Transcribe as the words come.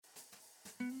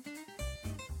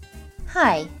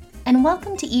Hi, and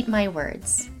welcome to Eat My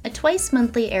Words, a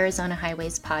twice-monthly Arizona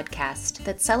Highways podcast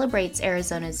that celebrates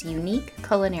Arizona's unique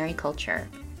culinary culture.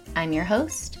 I'm your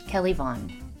host, Kelly Vaughn.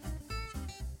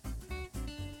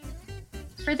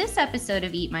 For this episode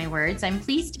of Eat My Words, I'm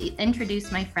pleased to introduce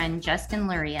my friend Justin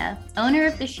Luria, owner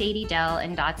of the Shady Dell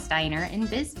and Dot's Diner in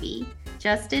Bisbee.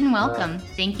 Justin, welcome.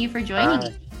 Thank you for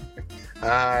joining me.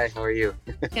 Hi, how are you?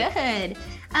 Good.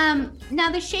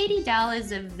 Now, the Shady Dell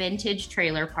is a vintage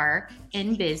trailer park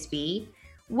in Bisbee.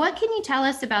 What can you tell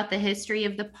us about the history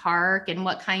of the park and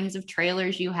what kinds of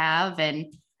trailers you have and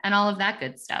all of that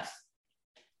good stuff?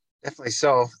 Definitely.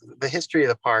 So the history of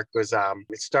the park was,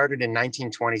 it started in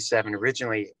 1927.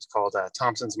 Originally, it was called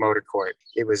Thompson's Motor Court.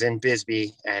 It was in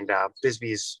Bisbee, and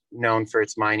Bisbee is known for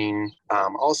its mining.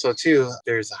 Also, too,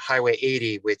 there's a Highway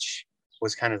 80, which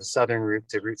was kind of the southern route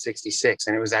to Route 66.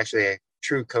 And it was actually a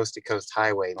true coast-to-coast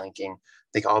highway linking, I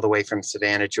think, all the way from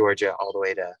Savannah, Georgia, all the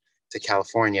way to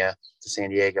California, to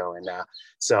San Diego. And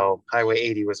so Highway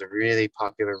 80 was a really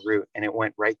popular route, and it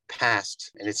went right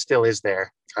past, and it still is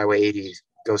there. Highway 80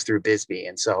 goes through Bisbee.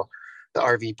 And so the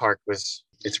RV park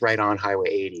it's right on Highway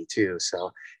 80 too.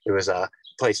 So it was a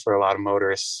place for a lot of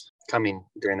motorists coming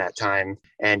during that time.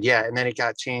 And yeah, and then it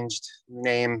got changed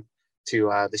name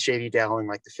to the Shady Dell in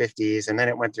like the 50s. And then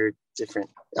it went through different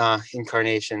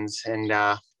incarnations. And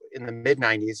in the mid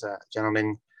 90s, a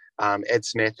gentleman, Ed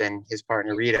Smith, and his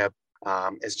partner Rita,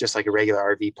 is just like a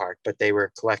regular RV park, but they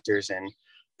were collectors and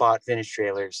bought vintage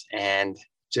trailers and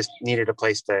just needed a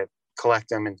place to collect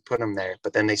them and put them there.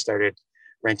 But then they started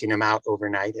renting them out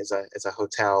overnight as a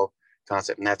hotel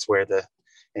concept. And that's where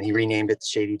and he renamed it the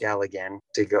Shady Dell again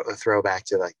to go a throwback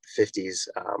to like the 50s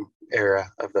era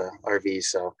of the RVs.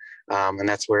 So, and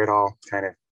that's where it all kind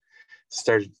of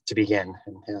started to begin.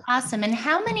 And, yeah. Awesome. And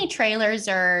how many trailers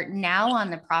are now on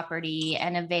the property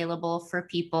and available for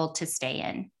people to stay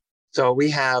in? So we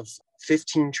have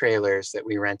 15 trailers that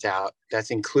we rent out.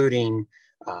 That's including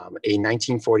a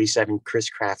 1947 Chris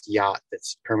Craft yacht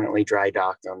that's permanently dry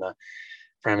docked on the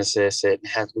premises.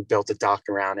 We built a dock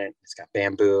around it. It's got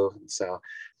bamboo.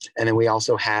 And then we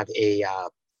also have a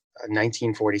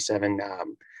 1947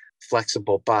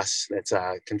 flexible bus that's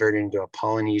converted into a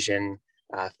Polynesian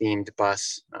themed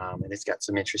bus. And it's got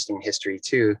some interesting history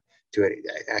too to it.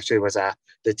 It actually was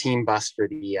the team bus for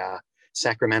the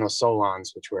Sacramento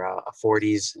Solons, which were a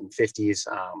 40s and 50s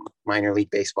minor league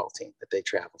baseball team that they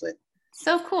traveled in.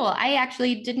 So cool. I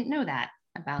actually didn't know that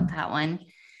about that one.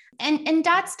 And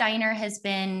Dot's Diner has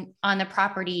been on the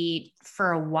property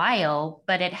for a while,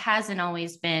 but it hasn't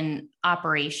always been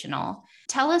operational.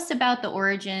 Tell us about the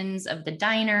origins of the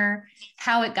diner,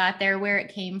 how it got there, where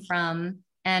it came from,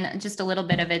 and just a little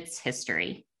bit of its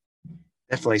history.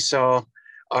 Definitely. So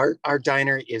our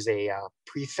diner is a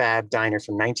prefab diner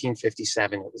from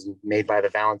 1957. It was made by the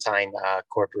Valentine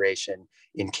Corporation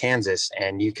in Kansas.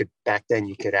 And back then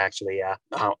you could actually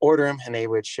order them and they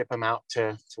would ship them out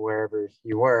to wherever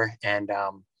you were. And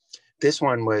this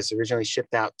one was originally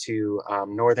shipped out to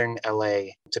northern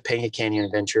LA, Topanga Canyon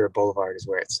and Ventura Boulevard is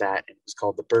where it sat. And it was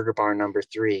called the Burger Bar Number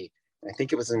 3. And I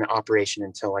think it was in operation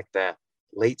until like the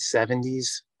late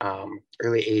 70s,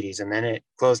 early 80s. And then it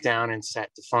closed down and sat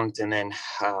defunct. And then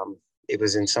it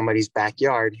was in somebody's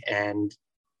backyard and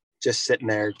just sitting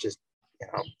there, just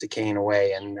decaying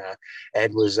away. And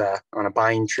Ed was on a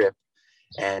buying trip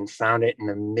and found it in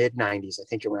the mid 90s, I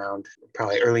think around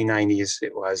probably early 90s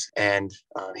it was. And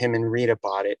him and Rita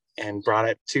bought it and brought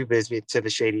it to Bisbee, to the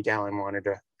Shady Dell, and wanted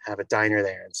to have a diner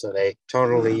there. And so they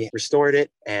totally restored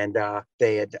it. And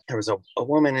there was a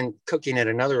woman cooking at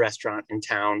another restaurant in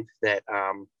town that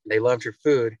they loved her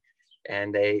food,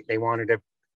 and they wanted to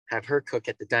have her cook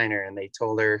at the diner. And they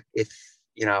told her, if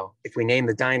we name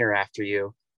the diner after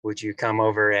you, would you come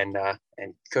over and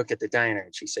cook at the diner?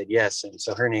 And she said yes. And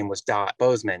so her name was Dot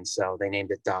Bozeman. So they named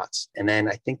it Dots. And then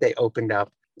I think they opened up,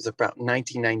 it was about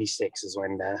 1996 is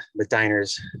when the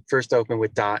diners first opened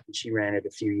with Dot, and she ran it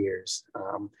a few years.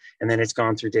 And then it's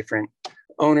gone through different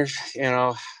owners,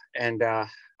 and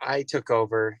I took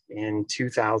over in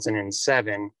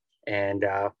 2007, and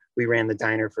we ran the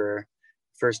diner for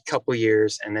first couple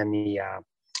years, and then the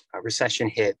recession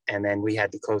hit, and then we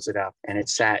had to close it up, and it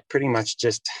sat pretty much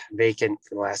just vacant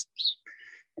for the last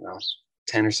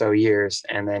 10 or so years.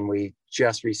 And then we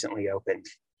just recently opened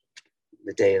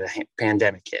the day of the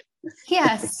pandemic hit.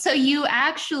 Yes. So you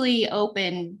actually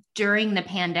opened during the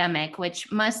pandemic,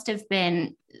 which must have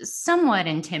been somewhat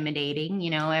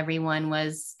intimidating. Everyone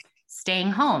was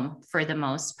staying home for the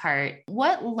most part.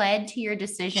 What led to your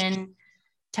decision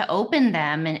to open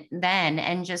them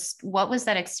and just what was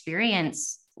that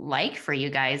experience like for you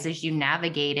guys as you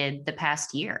navigated the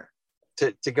past year?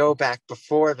 To go back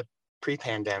before the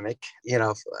pre-pandemic.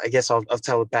 I guess I'll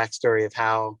tell the backstory of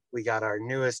how we got our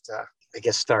newest,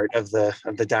 start of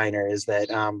the diner is that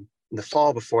in the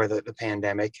fall before the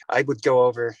pandemic, I would go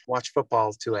over watch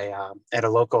football to at a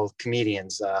local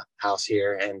comedian's house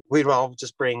here, and we'd all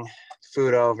just bring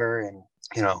food over, and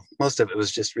most of it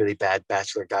was just really bad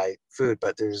bachelor guy food.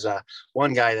 But there's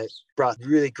one guy that brought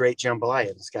really great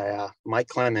jambalaya, this guy, Mike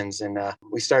Clemens. And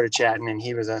we started chatting, and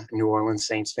he was a New Orleans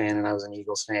Saints fan, and I was an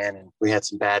Eagles fan. And we had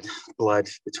some bad blood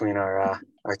between our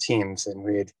teams, and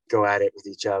we'd go at it with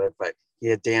each other. But he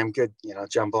had damn good,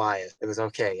 jambalaya. It was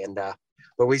okay. And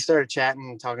but we started chatting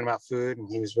and talking about food, and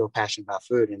he was real passionate about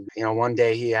food. And, one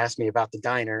day he asked me about the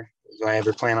diner. Do I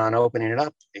ever plan on opening it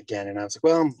up again? And I was like,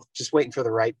 well, I'm just waiting for the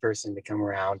right person to come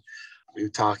around. We were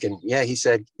talking. Yeah, he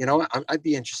said, I'd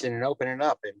be interested in opening it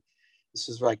up. And this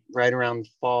was like right around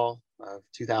fall of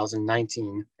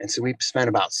 2019. And so we spent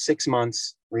about 6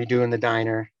 months redoing the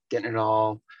diner, getting it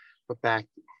all put back.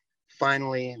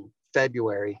 Finally, in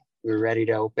February, we were ready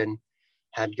to open.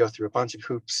 Had to go through a bunch of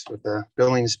hoops with the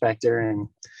building inspector and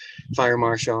fire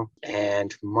marshal.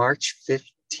 And March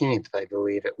 15th, I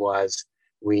believe it was,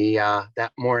 we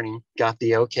that morning got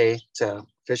the okay to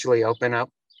officially open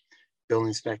up. Building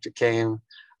inspector came.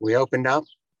 We opened up.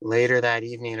 Later that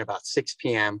evening at about 6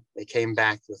 p.m., they came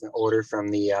back with an order from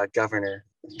the Governor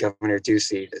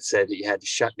Ducey, that said that you had to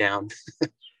shut down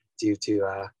due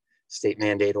to state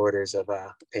mandate orders of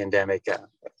pandemic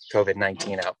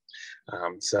COVID-19 out.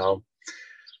 So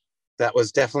that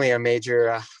was definitely a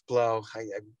major blow.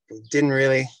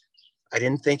 I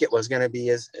didn't think it was going to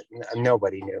be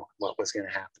nobody knew what was going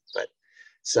to happen. But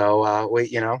so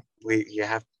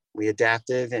we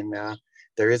adapted, and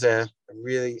there is a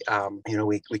really,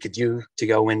 we could do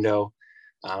to-go window.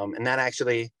 And that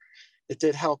actually, it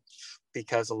did help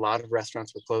because a lot of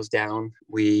restaurants were closed down.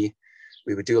 We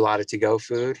would do a lot of to-go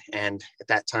food. And at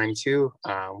that time too,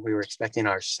 we were expecting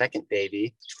our second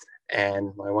baby,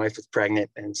 and my wife was pregnant.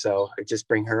 And so I'd just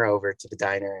bring her over to the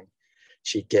diner, and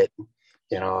she'd get,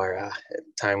 our at the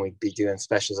time we'd be doing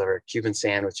specials of our Cuban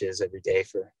sandwiches every day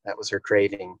that was her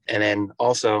craving. And then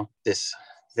also this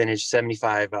vintage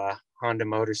 75 Honda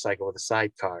motorcycle with a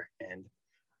sidecar. And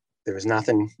there was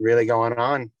nothing really going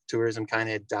on. Tourism kind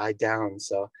of had died down.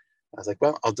 So I was like,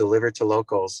 well, I'll deliver to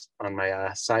locals on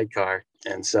my sidecar.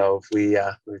 And so we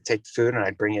would take the food, and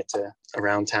I'd bring it to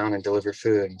around town and deliver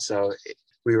food. And so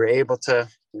we were able to,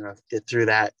 get through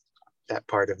that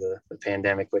part of the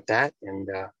pandemic with that. And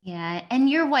yeah. And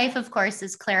your wife, of course,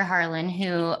 is Claire Harlan,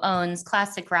 who owns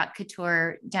Classic Rock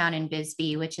Couture down in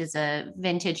Bisbee, which is a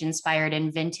vintage inspired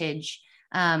and vintage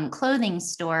clothing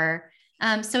store.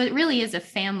 So it really is a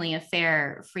family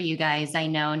affair for you guys. I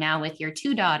know now with your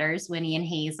two daughters, Winnie and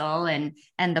Hazel, and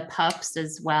the pups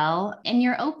as well. And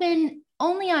you're open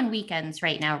only on weekends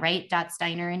right now, right? Dot's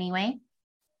Diner anyway.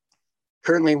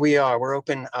 Currently we're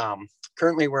open.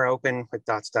 Currently we're open with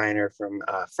Dot's Diner from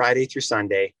Friday through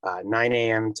Sunday, 9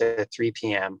 a.m. to 3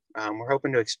 p.m. We're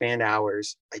hoping to expand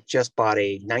hours. I just bought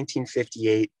a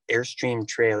 1958 Airstream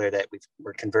trailer that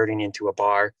we're converting into a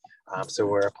bar. So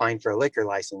we're applying for a liquor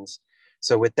license.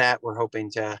 So with that, we're hoping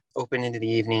to open into the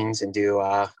evenings and do,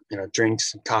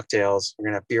 drinks and cocktails. We're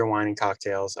going to have beer, wine, and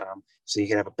cocktails. So you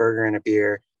can have a burger and a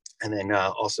beer. And then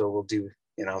also we'll do,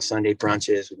 Sunday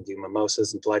brunches. We can do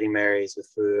mimosas and Bloody Marys with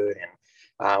food.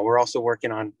 And we're also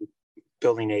working on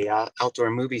building a outdoor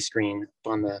movie screen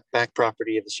on the back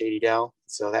property of the Shady Dell.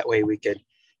 So that way we could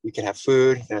have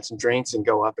food, have some drinks, and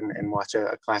go up and watch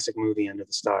a classic movie under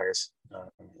the stars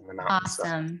in the mountains.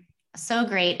 Awesome. So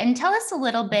great. And tell us a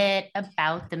little bit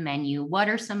about the menu. What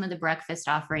are some of the breakfast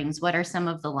offerings? What are some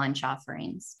of the lunch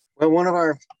offerings? Well, one of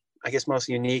our, most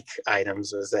unique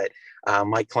items was that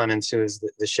Mike Clemens, who is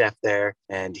the chef there,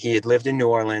 and he had lived in New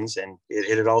Orleans, and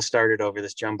it had all started over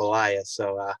this jambalaya.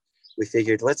 So we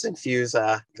figured, let's infuse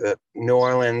the New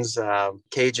Orleans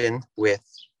Cajun with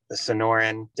the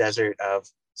Sonoran desert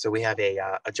so we have a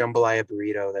jambalaya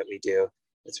burrito that we do.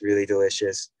 It's really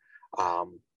delicious.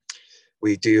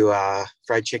 We do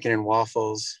fried chicken and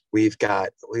waffles. We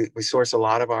source a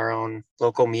lot of our own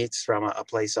local meats from a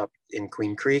place up in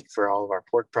Queen Creek for all of our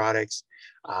pork products.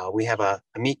 We have a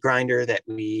meat grinder that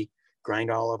we grind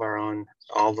all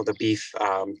of the beef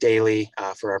daily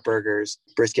for our burgers,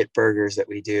 brisket burgers that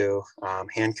we do,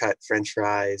 hand cut French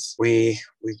fries. We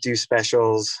do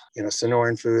specials,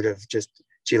 Sonoran food of just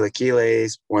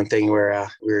chilaquiles. One thing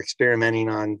we're experimenting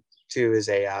on too is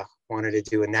wanted to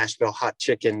do a Nashville hot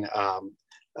chicken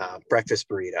breakfast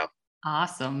burrito.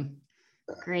 Awesome.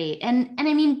 Great. And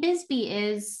I mean, Bisbee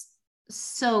is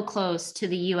so close to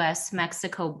the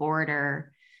US-Mexico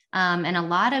border. And a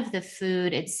lot of the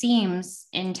food, it seems,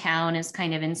 in town is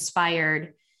kind of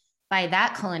inspired by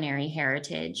that culinary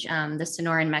heritage, the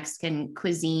Sonoran Mexican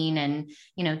cuisine and,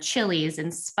 chilies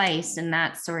and spice and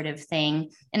that sort of thing.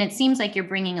 And it seems like you're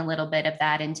bringing a little bit of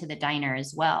that into the diner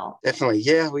as well. Definitely.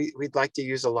 Yeah, we'd like to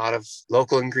use a lot of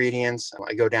local ingredients.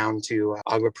 I go down to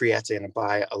Agua Prieta and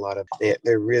buy a lot of,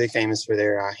 they're really famous for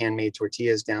their handmade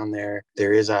tortillas down there.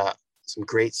 There is some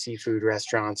great seafood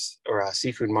restaurants or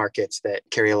seafood markets that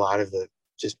carry a lot of the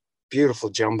just beautiful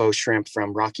jumbo shrimp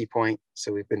from Rocky Point.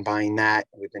 So we've been buying that.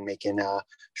 We've been making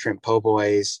shrimp po'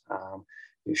 boys,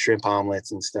 shrimp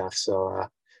omelets and stuff. So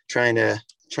trying to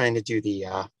do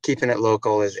the keeping it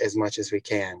local as much as we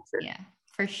can. Yeah,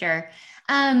 for sure.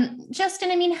 Justin,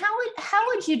 I mean, how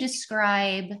would you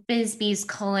describe Bisbee's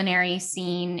culinary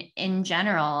scene in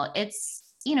general? It's,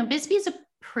 Bisbee's a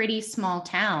pretty small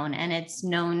town and it's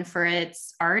known for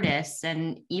its artists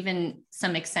and even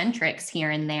some eccentrics here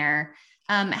and there.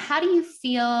 How do you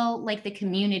feel like the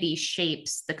community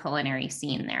shapes the culinary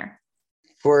scene there?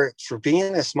 For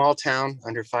being a small town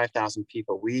under 5,000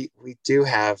 people, we do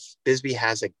have, Bisbee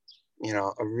has a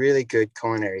really good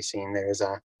culinary scene. There's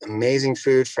amazing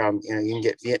food from, you can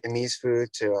get Vietnamese food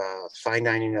to fine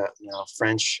dining,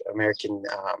 French American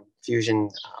fusion,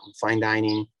 fine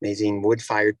dining, amazing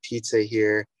wood-fired pizza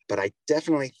here. But I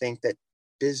definitely think that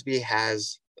Bisbee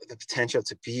has the potential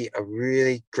to be a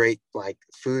really great, like,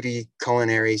 foodie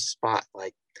culinary spot.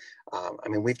 Like,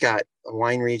 we've got a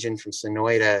wine region from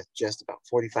Sonoita just about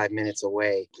 45 minutes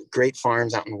away. Great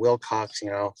farms out in Wilcox.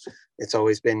 It's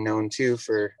always been known too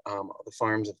for the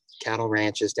farms of cattle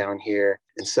ranches down here.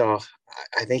 And so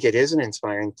I think it is an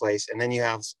inspiring place. And then you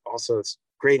have also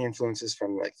great influences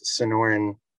from like the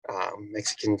Sonoran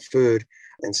Mexican food.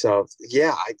 And so,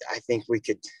 yeah, I think we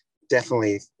could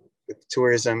definitely, with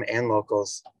tourism and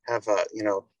locals, have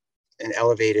an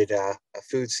elevated a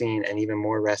food scene and even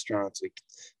more restaurants.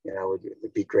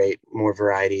 Would be great. More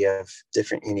variety of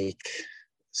different unique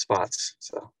spots.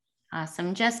 So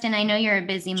awesome. Justin, I know you're a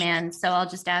busy man, so I'll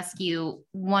just ask you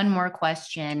one more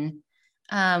question.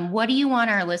 What do you want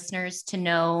our listeners to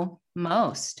know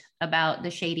most about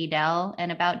the Shady Dell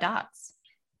and about Dots?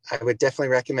 I would definitely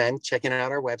recommend checking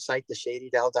out our website,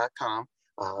 theshadydell.com.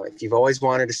 If you've always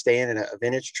wanted to stay in a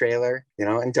vintage trailer,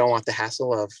 and don't want the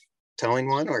hassle of towing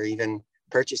one or even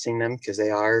purchasing them because they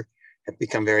have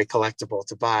become very collectible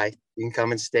to buy, you can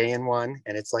come and stay in one.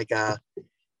 And it's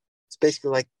it's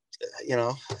basically like,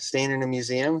 staying in a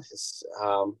museum.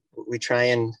 We try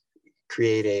and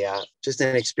create just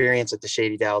an experience at the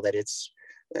Shady Dell that it's,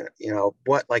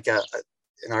 what like an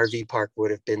RV park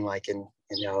would have been like in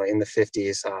the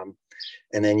 50s.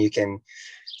 And then you can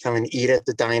come and eat at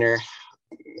the diner,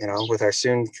 with our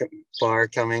soon bar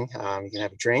coming. You can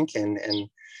have a drink and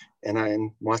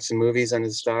watch some movies under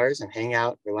the stars and hang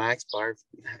out, relax, bar,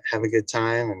 have a good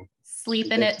time, and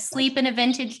sleep in a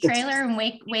vintage trailer and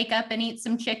wake up and eat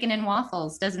some chicken and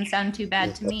waffles. Doesn't sound too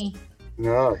bad to me.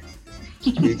 No,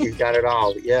 you got it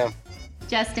all. Yeah.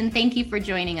 Justin, thank you for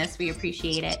joining us. We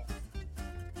appreciate it.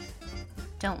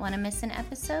 Don't want to miss an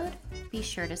episode? Be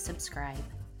sure to subscribe.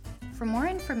 For more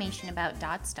information about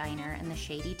Dots Diner and the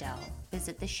Shady Dell,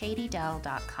 visit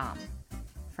theshadydell.com.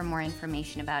 For more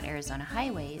information about Arizona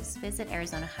Highways, visit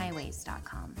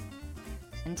arizonahighways.com.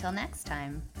 Until next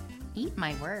time, eat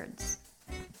my words.